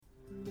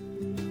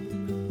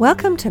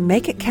Welcome to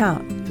Make It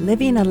Count,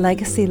 living a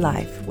legacy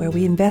life where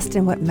we invest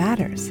in what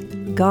matters,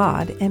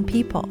 God and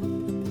people.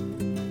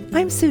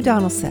 I'm Sue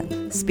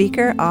Donaldson,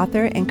 speaker,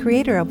 author, and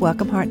creator of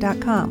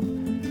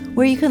WelcomeHeart.com,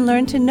 where you can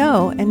learn to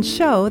know and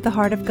show the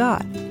heart of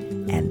God.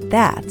 And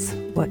that's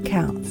what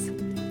counts.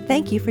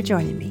 Thank you for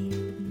joining me.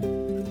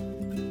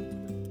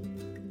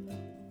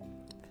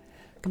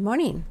 Good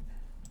morning.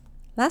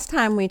 Last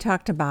time we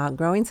talked about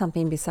growing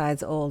something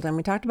besides old, and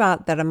we talked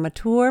about that a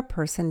mature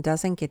person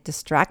doesn't get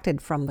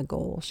distracted from the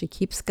goal. She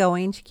keeps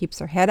going. She keeps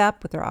her head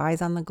up with her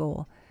eyes on the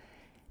goal.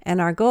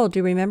 And our goal, do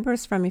you remember,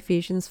 is from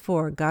Ephesians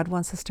 4. God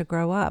wants us to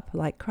grow up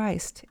like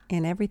Christ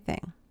in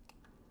everything.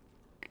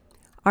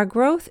 Our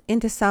growth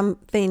into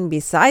something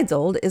besides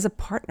old is a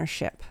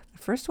partnership.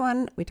 The first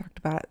one, we talked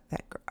about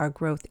that our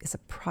growth is a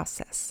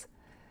process.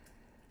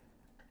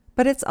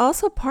 But it's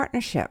also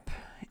partnership.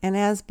 And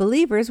as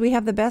believers, we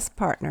have the best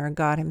partner,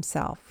 God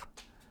Himself.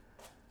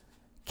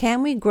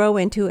 Can we grow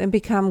into and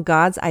become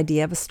God's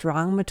idea of a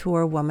strong,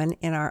 mature woman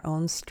in our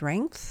own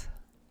strength?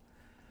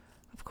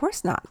 Of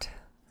course not.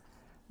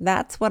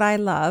 That's what I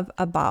love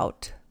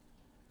about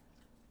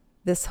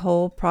this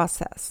whole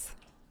process.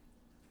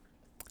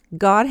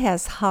 God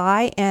has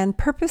high and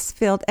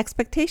purpose-filled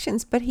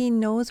expectations, but He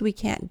knows we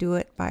can't do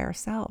it by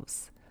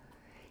ourselves.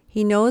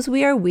 He knows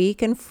we are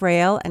weak and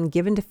frail and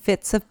given to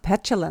fits of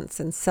petulance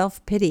and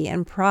self-pity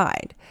and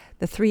pride,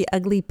 the three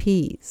ugly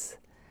P's.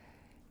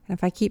 And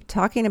if I keep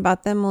talking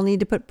about them, we'll need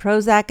to put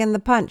Prozac in the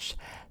punch.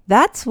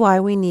 That's why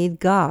we need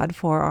God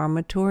for our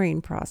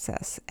maturing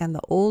process. And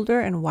the older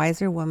and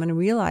wiser woman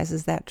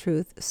realizes that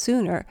truth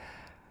sooner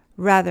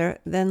rather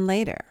than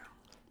later.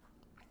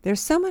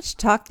 There's so much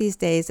talk these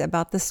days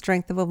about the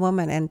strength of a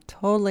woman, and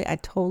I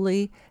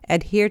totally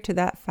adhere to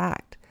that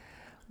fact.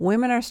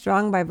 Women are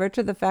strong by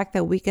virtue of the fact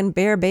that we can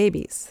bear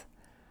babies,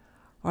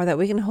 or that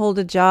we can hold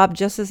a job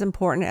just as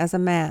important as a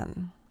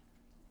man.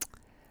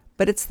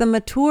 But it's the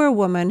mature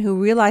woman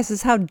who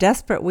realizes how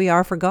desperate we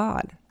are for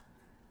God.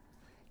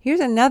 Here's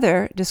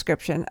another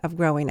description of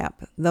growing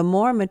up. The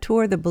more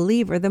mature the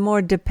believer, the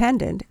more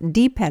dependent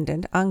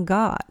on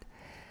God.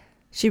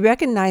 She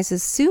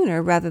recognizes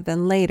sooner rather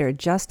than later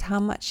just how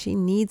much she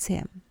needs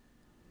Him.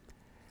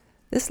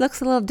 This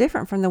looks a little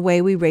different from the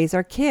way we raise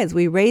our kids.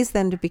 We raise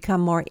them to become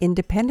more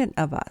independent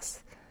of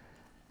us.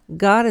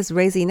 God is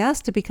raising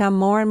us to become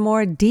more and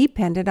more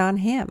dependent on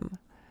Him.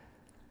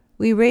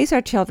 We raise our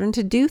children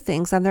to do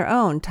things on their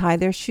own, tie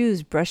their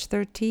shoes, brush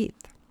their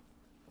teeth.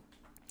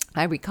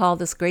 I recall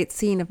this great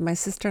scene of my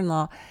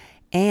sister-in-law,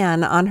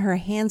 Anne, on her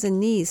hands and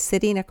knees,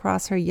 sitting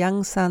across her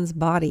young son's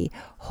body,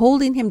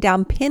 holding him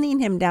down, pinning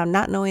him down,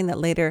 not knowing that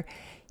later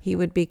he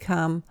would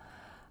become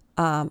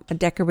a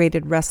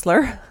decorated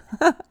wrestler.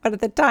 But at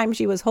the time,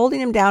 she was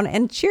holding him down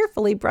and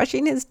cheerfully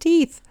brushing his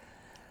teeth.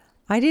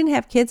 I didn't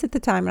have kids at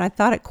the time, and I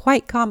thought it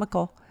quite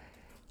comical.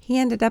 He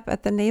ended up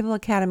at the Naval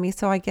Academy,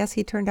 so I guess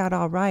he turned out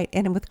all right,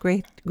 and with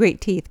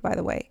great teeth, by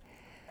the way.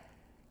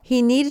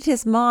 He needed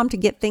his mom to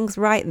get things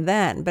right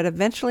then, but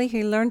eventually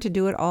he learned to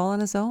do it all on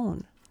his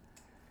own.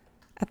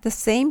 At the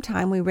same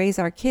time we raise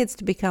our kids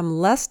to become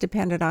less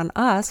dependent on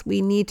us,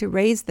 we need to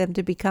raise them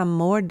to become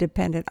more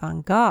dependent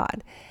on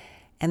God.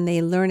 And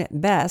they learn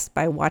it best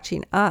by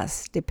watching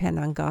us depend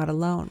on God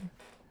alone.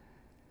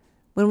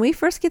 When we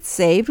first get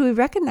saved, we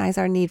recognize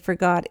our need for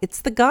God.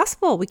 It's the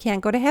gospel. We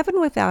can't go to heaven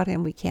without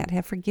Him. We can't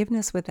have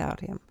forgiveness without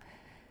Him.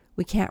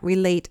 We can't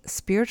relate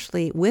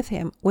spiritually with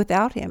Him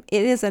without Him.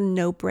 It is a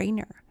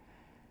no-brainer.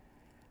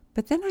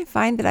 But then I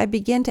find that I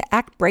begin to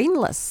act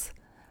brainless.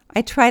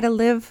 I try to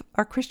live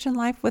our Christian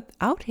life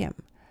without Him.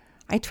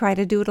 I try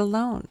to do it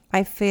alone.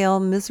 I fail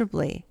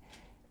miserably.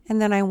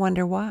 And then I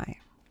wonder why.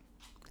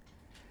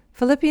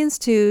 Philippians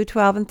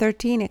 2:12 and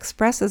 13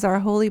 expresses our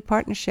holy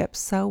partnership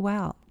so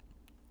well.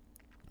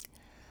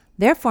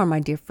 Therefore, my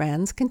dear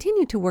friends,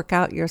 continue to work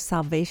out your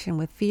salvation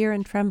with fear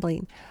and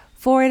trembling,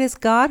 for it is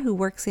God who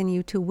works in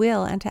you to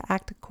will and to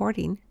act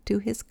according to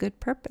His good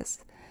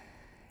purpose.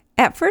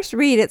 At first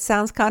read, it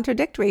sounds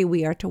contradictory.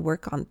 We are to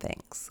work on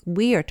things.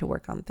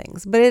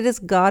 But it is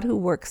God who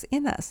works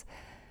in us.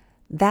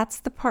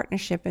 That's the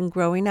partnership in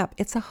growing up.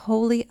 It's a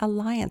holy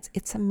alliance.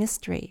 It's a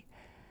mystery.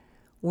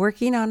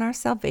 Working on our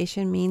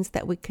salvation means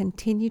that we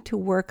continue to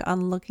work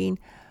on looking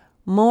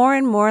more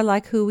and more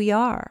like who we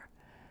are,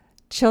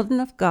 children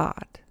of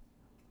God.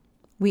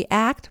 We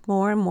act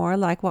more and more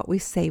like what we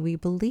say we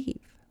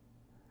believe.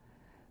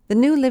 The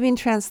New Living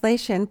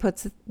Translation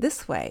puts it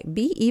this way: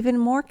 be even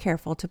more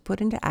careful to put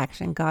into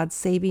action God's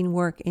saving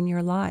work in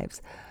your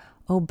lives,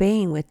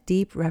 obeying with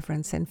deep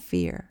reverence and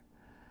fear.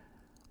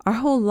 Our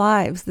whole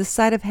lives, this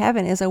side of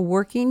heaven, is a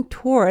working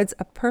towards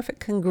a perfect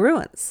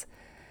congruence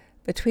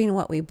between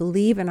what we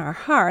believe in our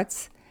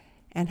hearts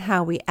and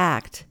how we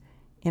act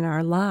in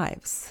our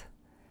lives.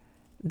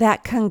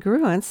 That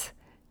congruence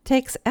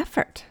takes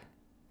effort.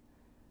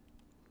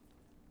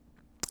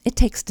 It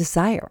takes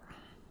desire.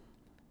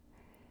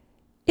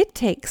 It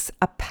takes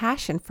a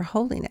passion for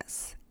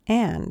holiness,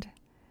 and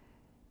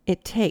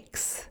it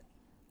takes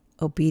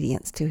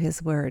obedience to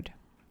His word.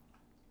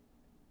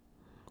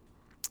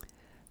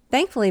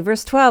 Thankfully,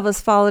 verse 12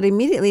 is followed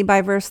immediately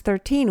by verse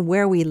 13,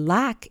 where we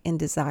lack in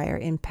desire,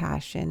 in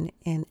passion,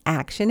 in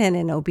action, and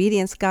in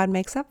obedience, God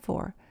makes up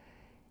for,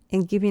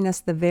 in giving us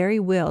the very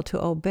will to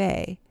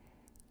obey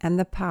and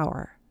the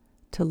power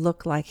to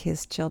look like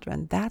His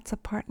children. That's a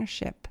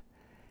partnership.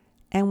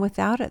 And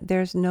without it,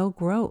 there's no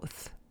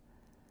growth.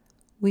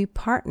 We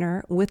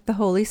partner with the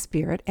Holy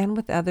Spirit and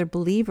with other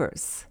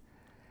believers.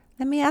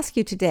 Let me ask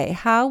you today,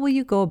 how will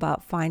you go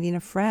about finding a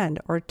friend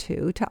or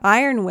two to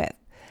iron with?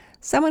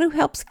 Someone who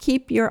helps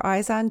keep your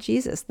eyes on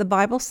Jesus. The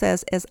Bible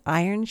says, as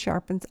iron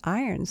sharpens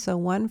iron, so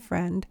one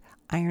friend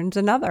irons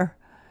another.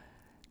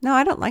 No,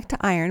 I don't like to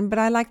iron, but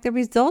I like the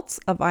results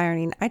of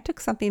ironing. I took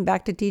something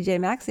back to TJ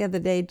Maxx the other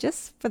day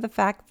just for the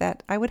fact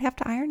that I would have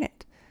to iron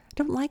it. I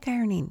don't like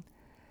ironing.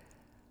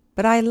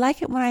 But I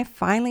like it when I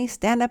finally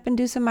stand up and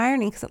do some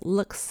ironing because it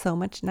looks so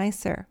much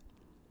nicer.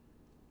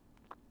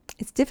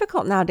 It's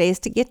difficult nowadays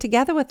to get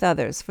together with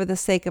others for the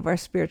sake of our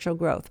spiritual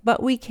growth,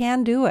 but we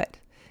can do it.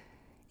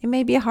 It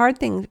may be a hard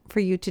thing for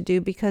you to do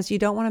because you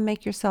don't want to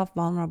make yourself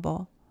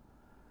vulnerable.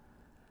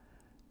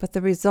 But the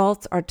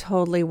results are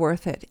totally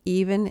worth it,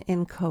 even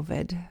in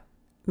COVID,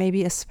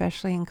 maybe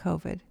especially in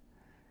COVID.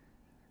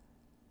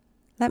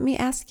 Let me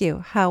ask you,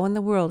 how in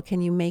the world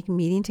can you make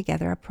meeting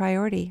together a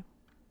priority?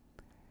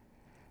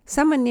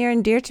 Someone near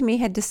and dear to me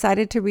had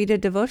decided to read a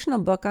devotional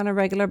book on a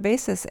regular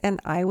basis, and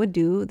I would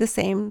do the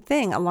same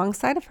thing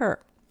alongside of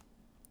her.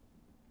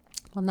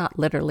 Well, not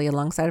literally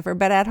alongside of her,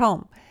 but at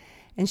home.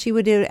 And she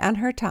would do it on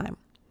her time.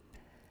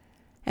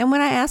 And when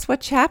I asked what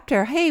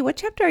chapter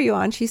are you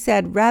on? She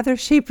said rather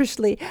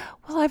sheepishly,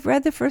 well, I've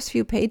read the first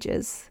few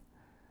pages.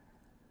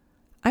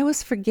 I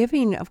was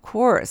forgiving, of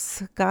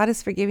course. God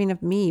is forgiving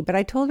of me. But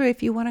I told her,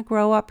 if you want to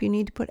grow up, you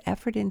need to put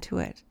effort into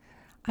it.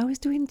 I was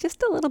doing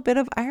just a little bit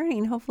of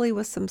ironing, hopefully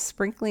with some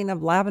sprinkling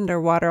of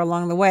lavender water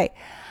along the way.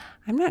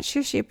 I'm not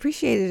sure she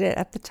appreciated it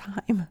at the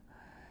time.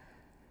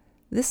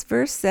 This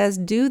verse says,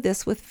 do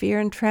this with fear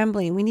and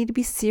trembling. We need to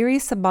be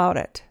serious about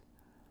it.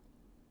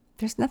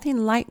 There's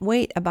nothing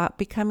lightweight about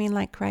becoming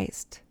like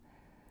Christ.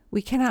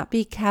 We cannot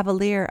be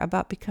cavalier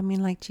about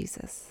becoming like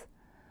Jesus.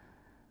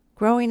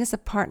 Growing is a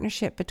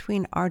partnership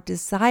between our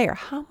desire,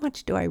 how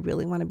much do I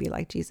really want to be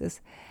like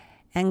Jesus,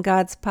 and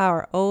God's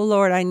power. Oh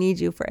Lord, I need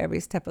you for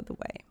every step of the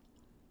way.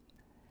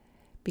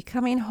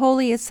 Becoming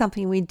holy is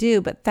something we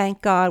do, but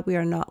thank God we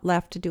are not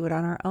left to do it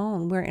on our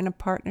own. We're in a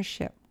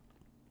partnership.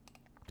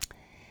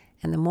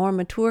 And the more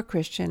mature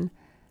Christian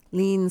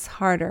leans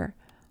harder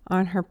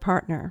on her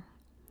partner.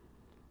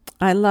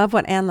 I love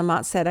what Anne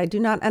Lamott said. I do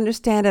not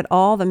understand at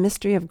all the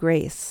mystery of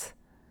grace,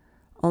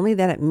 only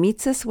that it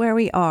meets us where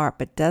we are,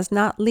 but does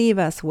not leave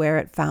us where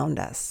it found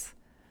us.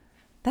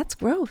 That's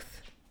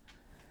growth.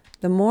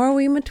 The more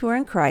we mature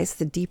in Christ,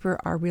 the deeper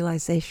our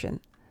realization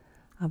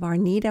of our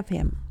need of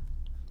Him.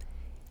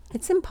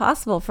 It's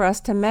impossible for us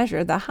to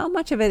measure the how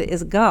much of it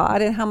is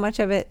God and how much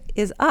of it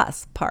is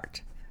us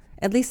part.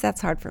 At least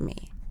that's hard for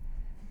me.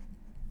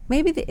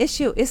 Maybe the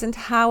issue isn't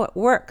how it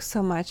works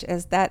so much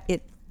as that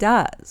it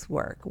does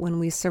work when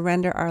we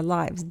surrender our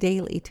lives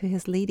daily to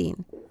His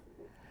leading.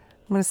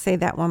 I'm going to say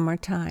that one more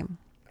time.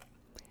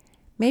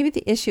 Maybe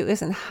the issue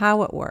isn't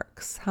how it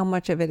works, how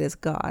much of it is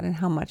God and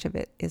how much of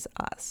it is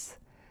us,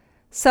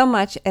 so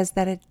much as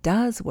that it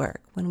does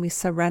work when we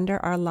surrender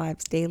our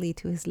lives daily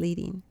to His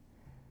leading.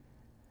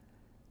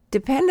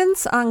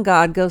 Dependence on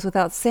God goes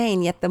without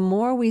saying, yet the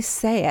more we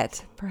say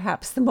it,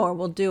 perhaps the more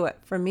we'll do it.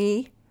 For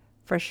me,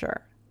 for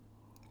sure.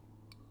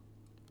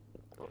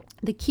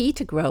 The key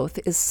to growth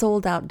is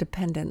sold-out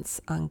dependence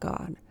on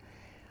God.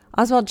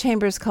 Oswald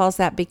Chambers calls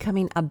that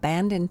becoming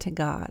abandoned to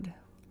God.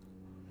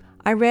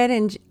 I read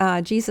in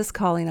Jesus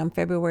Calling on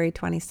February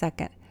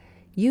 22nd,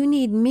 you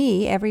need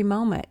me every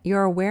moment.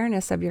 Your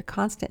awareness of your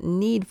constant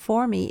need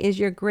for me is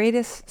your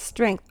greatest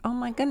strength. Oh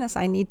my goodness,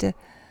 I need to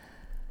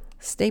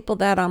staple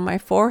that on my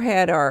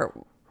forehead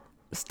or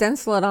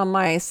stencil it on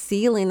my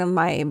ceiling of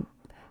my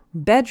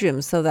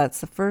bedroom so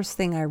that's the first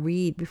thing I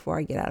read before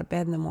I get out of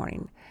bed in the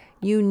morning.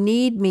 You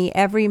need me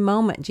every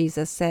moment,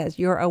 Jesus says.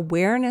 Your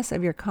awareness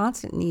of your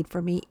constant need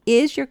for me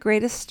is your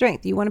greatest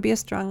strength. You want to be a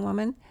strong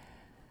woman?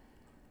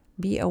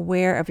 Be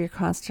aware of your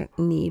constant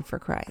need for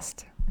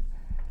Christ.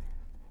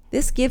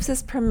 This gives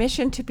us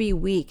permission to be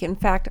weak. In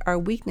fact, our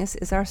weakness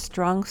is our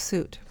strong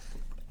suit.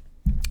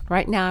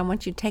 Right now, I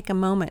want you to take a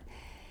moment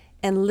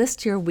and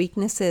list your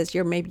weaknesses,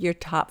 maybe your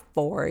top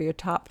 4, your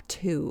top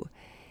 2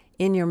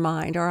 in your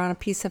mind or on a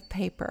piece of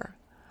paper.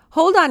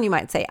 Hold on, you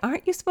might say.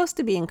 Aren't you supposed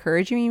to be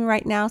encouraging me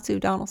right now, Sue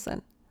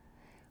Donaldson?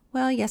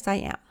 Well, yes, I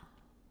am.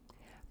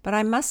 But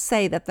I must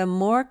say that the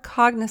more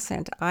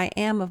cognizant I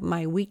am of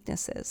my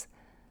weaknesses,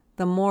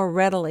 the more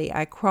readily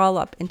I crawl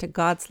up into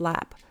God's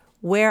lap,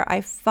 where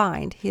I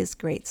find His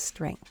great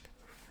strength.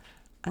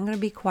 I'm going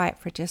to be quiet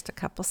for just a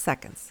couple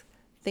seconds.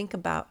 Think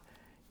about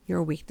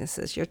your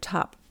weaknesses, your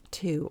top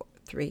 2,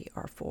 3,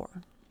 or 4.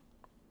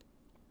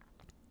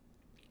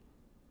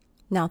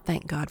 Now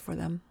thank God for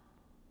them.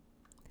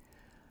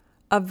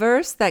 A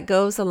verse that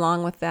goes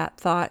along with that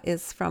thought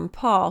is from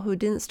Paul, who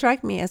didn't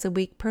strike me as a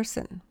weak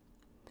person.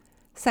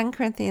 2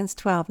 Corinthians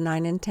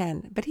 12:9 and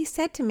 10. But he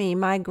said to me,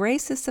 my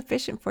grace is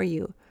sufficient for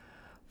you,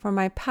 for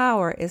my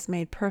power is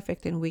made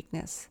perfect in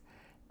weakness.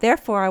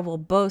 Therefore I will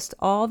boast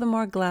all the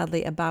more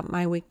gladly about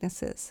my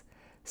weaknesses,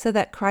 so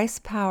that Christ's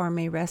power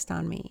may rest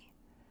on me.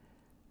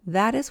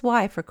 That is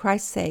why, for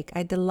Christ's sake,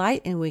 I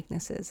delight in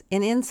weaknesses,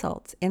 in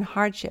insults, in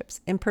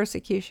hardships, in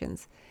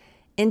persecutions,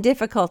 in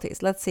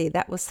difficulties. Let's see,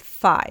 that was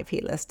 5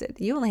 he listed.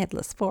 You only had to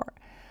list 4.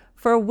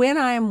 For when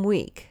I am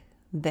weak,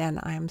 then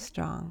I am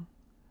strong.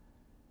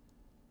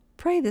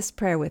 Pray this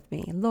prayer with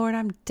me. Lord,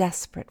 I'm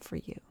desperate for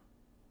you.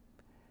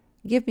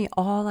 Give me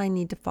all I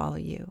need to follow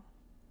you.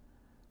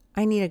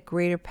 I need a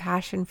greater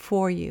passion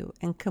for you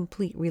and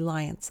complete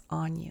reliance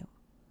on you.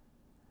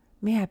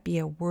 May I be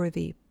a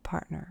worthy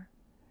partner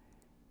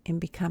in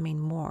becoming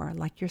more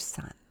like your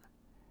Son.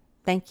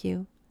 Thank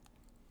you,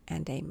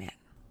 and amen.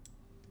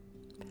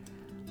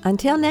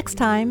 Until next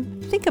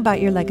time, think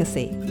about your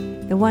legacy,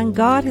 the one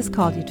God has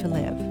called you to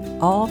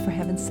live, all for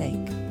heaven's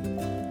sake.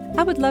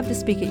 I would love to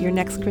speak at your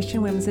next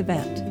Christian Women's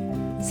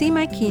event. See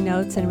my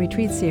keynotes and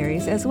retreat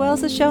series, as well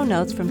as the show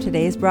notes from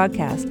today's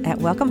broadcast at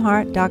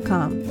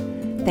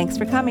welcomeheart.com. Thanks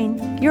for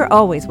coming. You're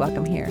always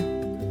welcome here.